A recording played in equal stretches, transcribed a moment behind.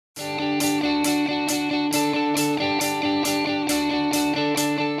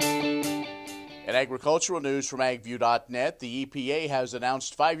Agricultural news from agview.net. The EPA has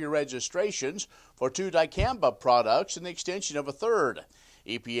announced 5-year registrations for 2 dicamba products and the extension of a third.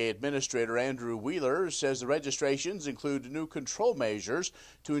 EPA Administrator Andrew Wheeler says the registrations include new control measures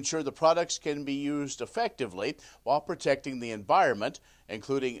to ensure the products can be used effectively while protecting the environment,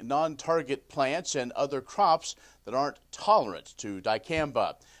 including non-target plants and other crops that aren't tolerant to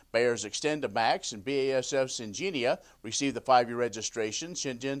dicamba. Bayer's XtendiMax and BASF's Engenia received the 5-year registration.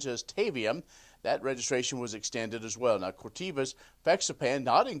 Syngenta's Tavium, that registration was extended as well. Now, Corteva's FeXapan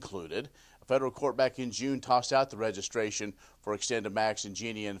not included. A federal court back in June tossed out the registration for XtendiMax,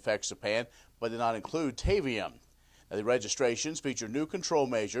 Engenia and FeXapan, but did not include Tavium. Now, the registrations feature new control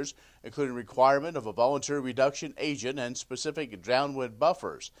measures, including requirement of a voluntary reduction agent and specific downwind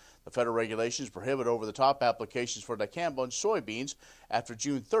buffers. The federal regulations prohibit over-the-top applications for dicamba on soybeans after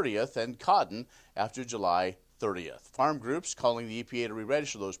June 30th and cotton after July 30th. Farm groups calling the EPA to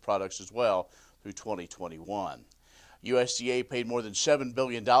re-register those products as well through 2021. USDA paid more than $7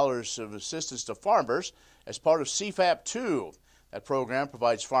 billion of assistance to farmers as part of CFAP 2. That program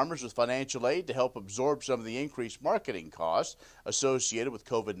provides farmers with financial aid to help absorb some of the increased marketing costs associated with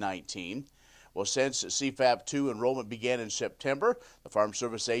COVID-19. Well, since CFAP 2 enrollment began in September, the Farm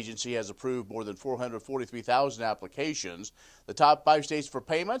Service Agency has approved more than 443,000 applications. The top 5 states for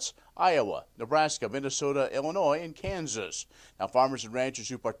payments: Iowa, Nebraska, Minnesota, Illinois, and Kansas. Now, farmers and ranchers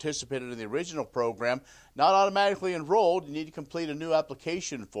who participated in the original program not automatically enrolled. You need to complete a new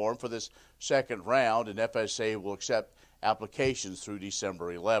application form for this second round, and FSA will accept applications through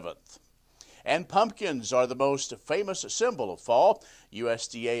December 11th. And pumpkins are the most famous symbol of fall.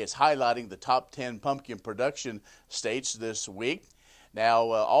 USDA is highlighting the top 10 pumpkin production states this week. Now,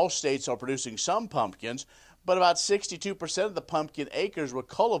 all states are producing some pumpkins, but about 62% of the pumpkin acres were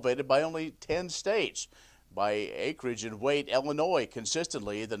cultivated by only 10 states. By acreage and weight, Illinois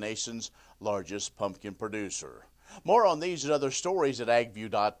consistently the nation's largest pumpkin producer. More on these and other stories at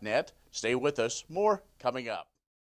agview.net. Stay with us. More coming up.